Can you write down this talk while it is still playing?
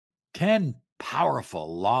10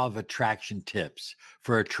 powerful law of attraction tips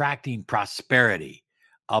for attracting prosperity,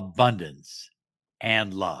 abundance,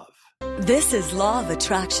 and love. This is Law of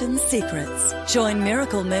Attraction Secrets. Join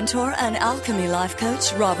Miracle Mentor and Alchemy Life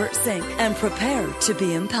Coach Robert Zink and prepare to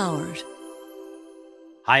be empowered.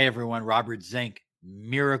 Hi, everyone. Robert Zink,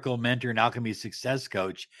 Miracle Mentor and Alchemy Success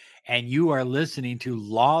Coach. And you are listening to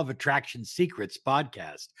Law of Attraction Secrets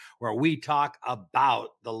podcast, where we talk about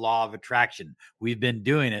the law of attraction. We've been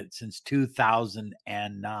doing it since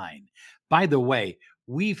 2009. By the way,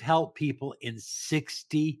 we've helped people in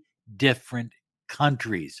 60 different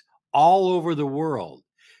countries all over the world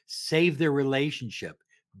save their relationship,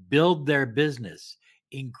 build their business,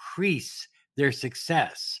 increase their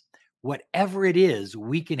success. Whatever it is,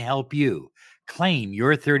 we can help you. Claim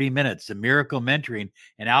your 30 minutes of miracle mentoring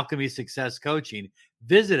and alchemy success coaching.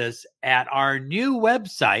 Visit us at our new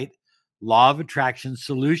website,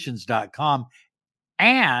 lawofattractionsolutions.com.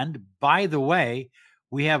 And by the way,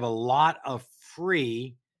 we have a lot of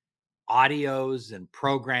free audios and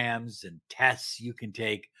programs and tests you can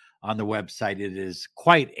take on the website. It is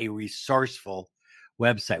quite a resourceful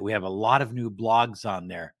website. We have a lot of new blogs on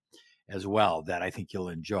there as well that I think you'll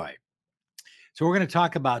enjoy. So we're going to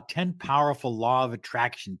talk about 10 powerful law of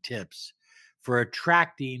attraction tips for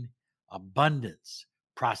attracting abundance,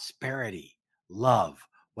 prosperity, love,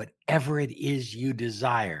 whatever it is you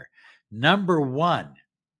desire. Number one,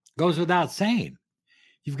 goes without saying,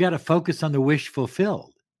 you've got to focus on the wish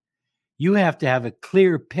fulfilled. You have to have a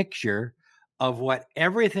clear picture of what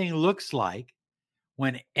everything looks like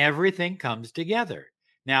when everything comes together.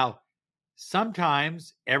 Now,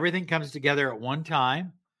 sometimes everything comes together at one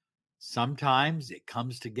time. Sometimes it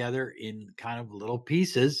comes together in kind of little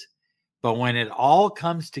pieces, but when it all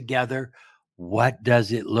comes together, what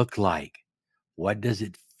does it look like? What does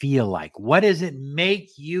it feel like? What does it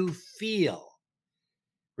make you feel?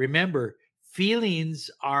 Remember, feelings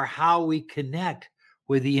are how we connect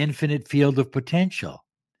with the infinite field of potential,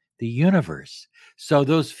 the universe. So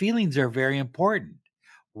those feelings are very important.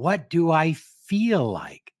 What do I feel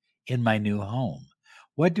like in my new home?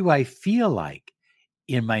 What do I feel like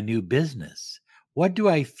in my new business? What do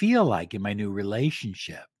I feel like in my new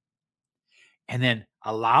relationship? And then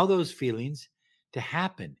allow those feelings to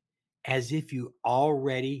happen as if you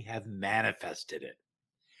already have manifested it.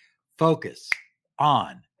 Focus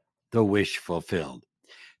on the wish fulfilled.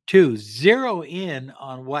 2, zero in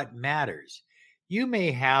on what matters. You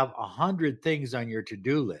may have 100 things on your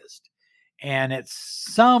to-do list, and at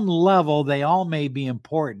some level, they all may be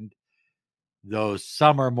important, though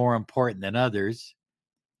some are more important than others.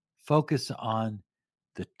 Focus on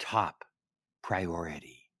the top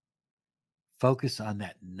priority. Focus on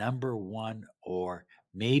that number one or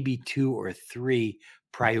maybe 2 or 3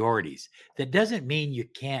 priorities. That doesn't mean you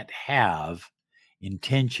can't have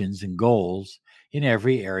intentions and goals in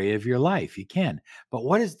every area of your life. You can. But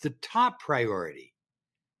what is the top priority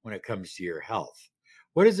when it comes to your health?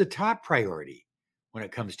 What is the top priority when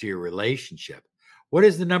it comes to your relationship? What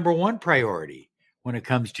is the number one priority when it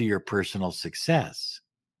comes to your personal success?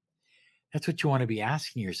 That's what you want to be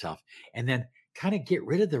asking yourself. And then kind of get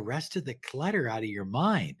rid of the rest of the clutter out of your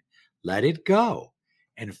mind. Let it go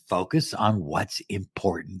and focus on what's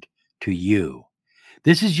important to you.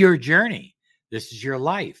 This is your journey. This is your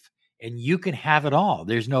life. And you can have it all.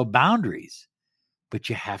 There's no boundaries, but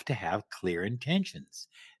you have to have clear intentions.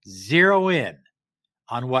 Zero in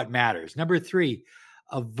on what matters. Number 3,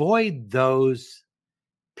 avoid those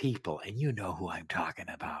people. And you know who I'm talking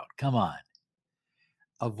about. Come on.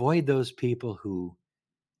 Avoid those people who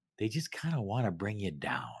they just kind of want to bring you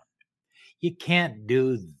down. You can't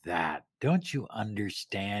do that. Don't you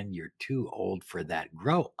understand? You're too old for that.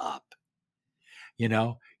 Grow up.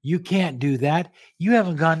 You can't do that. You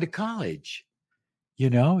haven't gone to college.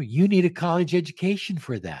 You need a college education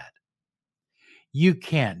for that. You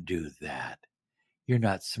can't do that. You're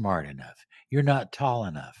not smart enough. You're not tall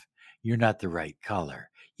enough. You're not the right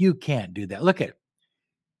color. You can't do that. Look at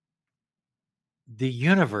the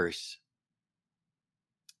universe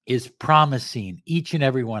is promising each and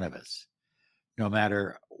every one of us, no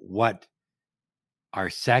matter what our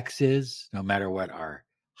sex is, no matter what our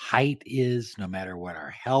height is, no matter what our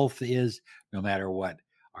health is, no matter what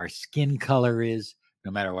our skin color is,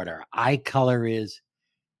 no matter what our eye color is,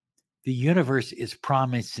 the universe is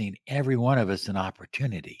promising every one of us an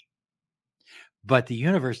opportunity. But the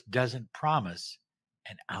universe doesn't promise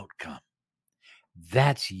an outcome.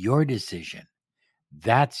 That's your decision.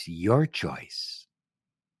 That's your choice.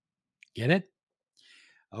 Get it?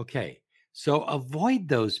 Okay. So avoid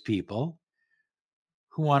those people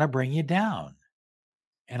who want to bring you down.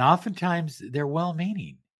 And oftentimes they're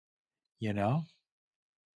well-meaning, you know?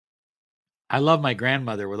 I love my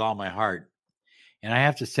grandmother with all my heart. And I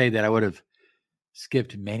have to say that I would have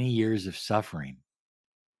skipped many years of suffering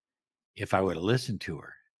if I would have listened to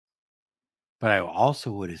her. But I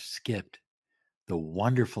also would have skipped the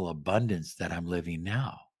wonderful abundance that I'm living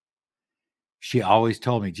now. She always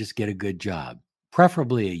told me, just get a good job,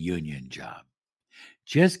 preferably a union job.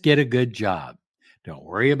 Just get a good job. Don't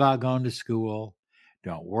worry about going to school.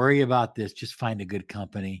 Don't worry about this. Just find a good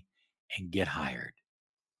company and get hired.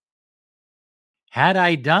 Had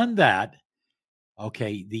I done that,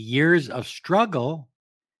 okay, the years of struggle,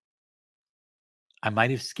 I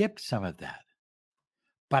might have skipped some of that.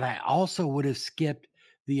 But I also would have skipped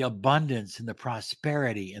the abundance and the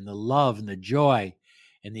prosperity and the love and the joy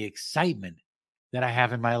and the excitement that I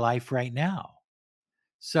have in my life right now.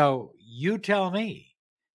 So you tell me,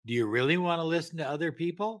 do you really want to listen to other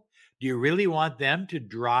people? Do you really want them to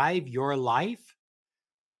drive your life?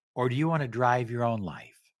 Or do you want to drive your own life?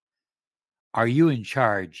 Are you in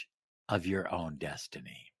charge of your own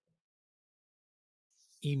destiny?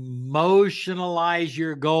 Emotionalize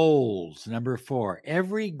your goals. Number 4,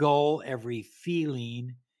 every goal, every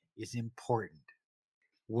feeling is important.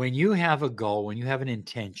 When you have a goal, when you have an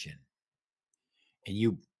intention, and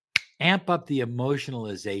you amp up the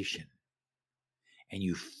emotionalization and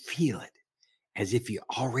you feel it as if you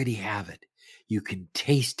already have it, you can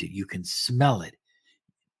taste it, you can smell it.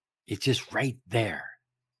 It's just right there.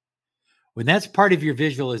 When that's part of your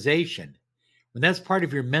visualization, when that's part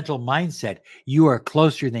of your mental mindset, you are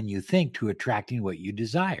closer than you think to attracting what you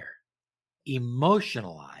desire.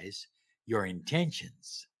 Emotionalize your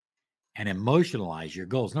intentions and emotionalize your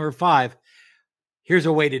goals. Number 5, here's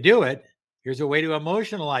a way to do it. Here's a way to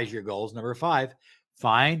emotionalize your goals. Number 5,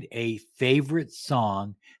 find a favorite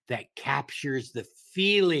song that captures the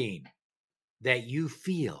feeling that you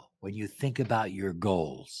feel when you think about your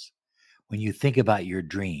goals, when you think about your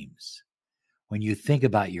dreams, when you think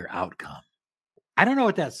about your outcome. I don't know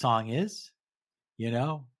what that song is,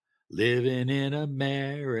 Living in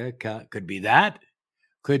America. Could be that.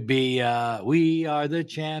 Could be We Are the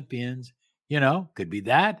Champions, could be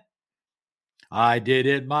that. I Did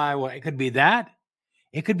It My Way. It could be that.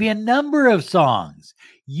 It could be a number of songs.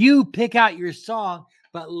 You pick out your song,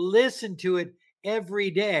 but listen to it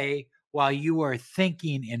every day while you are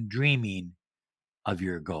thinking and dreaming of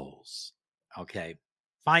your goals. Okay.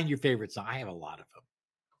 Find your favorite song. I have a lot of them.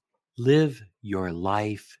 Live your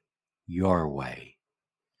life your way.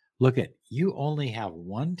 Look at, you only have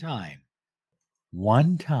one time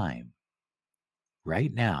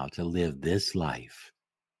right now to live this life.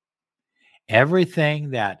 Everything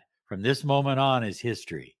that from this moment on is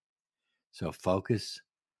history. So focus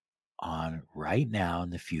on right now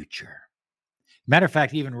and the future. Matter of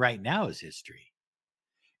fact, even right now is history.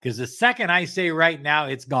 Because the second I say right now,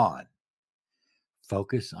 it's gone.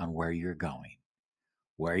 Focus on where you're going,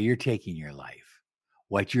 where you're taking your life,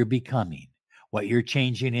 what you're becoming, what you're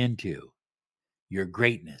changing into, your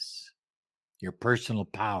greatness, your personal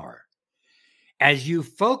power. As you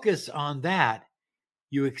focus on that,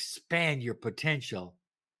 you expand your potential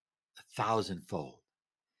 1,000-fold.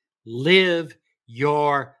 Live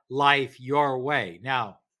your life your way.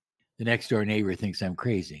 Now, the next door neighbor thinks I'm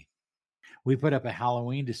crazy. We put up a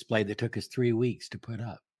Halloween display that took us 3 weeks to put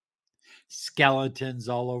up. Skeletons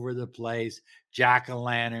all over the place,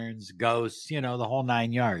 jack-o'-lanterns, ghosts, the whole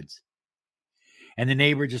 9 yards. And the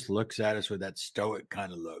neighbor just looks at us with that stoic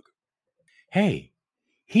kind of look. Hey,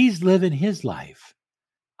 he's living his life.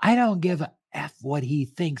 I don't give a F what he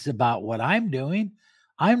thinks about what I'm doing.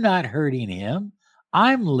 I'm not hurting him.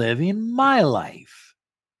 I'm living my life.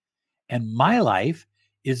 And my life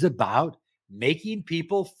is about making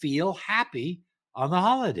people feel happy on the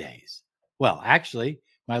holidays. Well, actually,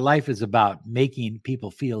 my life is about making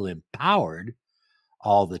people feel empowered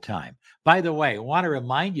all the time. By the way, I want to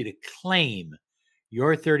remind you to claim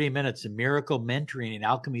your 30 minutes of miracle mentoring and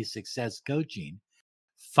alchemy success coaching.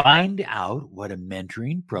 Find out what a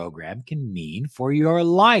mentoring program can mean for your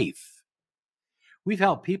life. We've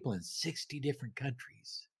helped people in 60 different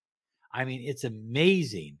countries. I mean, it's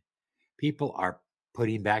amazing. People are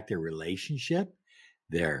putting back their relationship.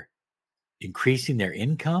 They're increasing their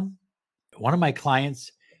income. One of my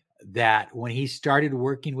clients, that when he started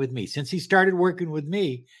working with me, since he started working with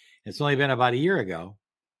me, it's only been about a year ago,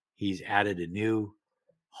 he's added a new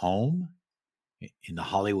home in the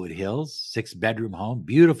Hollywood Hills, 6-bedroom home,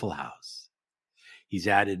 beautiful house. He's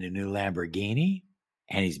added a new Lamborghini,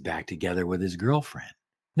 and he's back together with his girlfriend.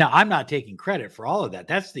 Now, I'm not taking credit for all of that.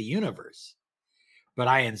 That's the universe. But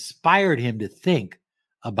I inspired him to think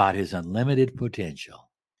about his unlimited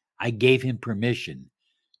potential. I gave him permission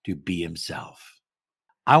to be himself.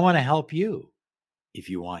 I want to help you if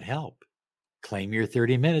you want help. Claim your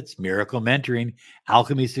 30 minutes, Miracle Mentoring,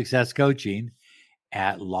 Alchemy Success Coaching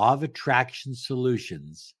at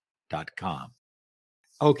lawofattractionsolutions.com.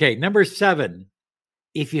 Okay, number 7,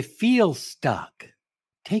 if you feel stuck,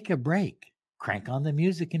 take a break, crank on the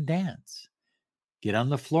music and dance. Get on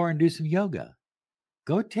the floor and do some yoga.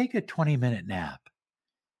 Go take a 20-minute nap.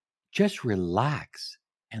 Just relax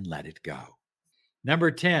and let it go.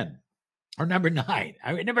 Number 10, or number 9,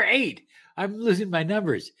 number 8. I'm losing my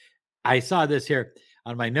numbers. I saw this here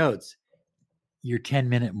on my notes. Your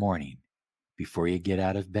 10-minute morning before you get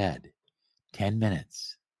out of bed. 10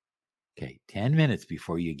 minutes. Okay, 10 minutes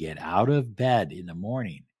before you get out of bed in the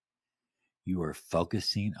morning. You are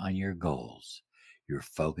focusing on your goals. You're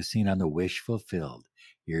focusing on the wish fulfilled.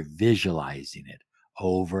 You're visualizing it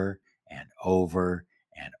over and over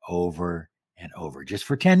and over and over, just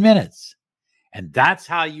for 10 minutes. And that's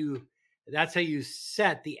how you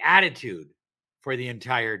set the attitude for the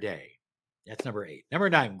entire day. That's number 8. Number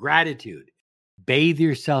 9, gratitude. Bathe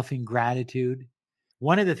yourself in gratitude.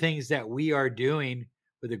 One of the things that we are doing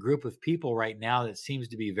with a group of people right now that seems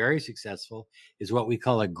to be very successful is what we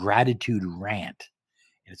call a gratitude rant.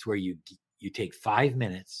 And it's where you take 5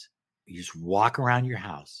 minutes, you just walk around your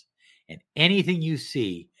house, and anything you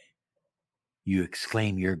see, you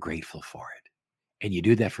exclaim you're grateful for it. And you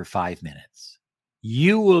do that for 5 minutes.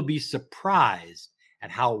 You will be surprised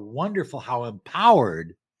at how wonderful, how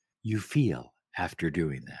empowered you feel after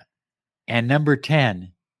doing that. And number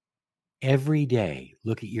 10, every day,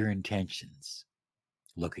 look at your intentions,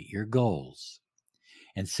 look at your goals,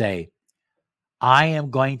 and say, I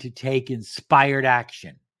am going to take inspired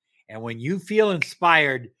action. And when you feel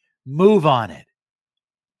inspired, move on it.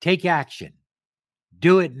 Take action.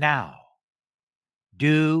 Do it now.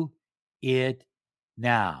 Do it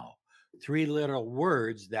now. 3 little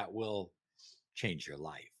words that will change your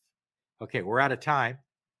life. Okay, we're out of time.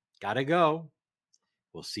 Gotta go.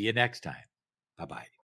 We'll see you next time. Bye-bye.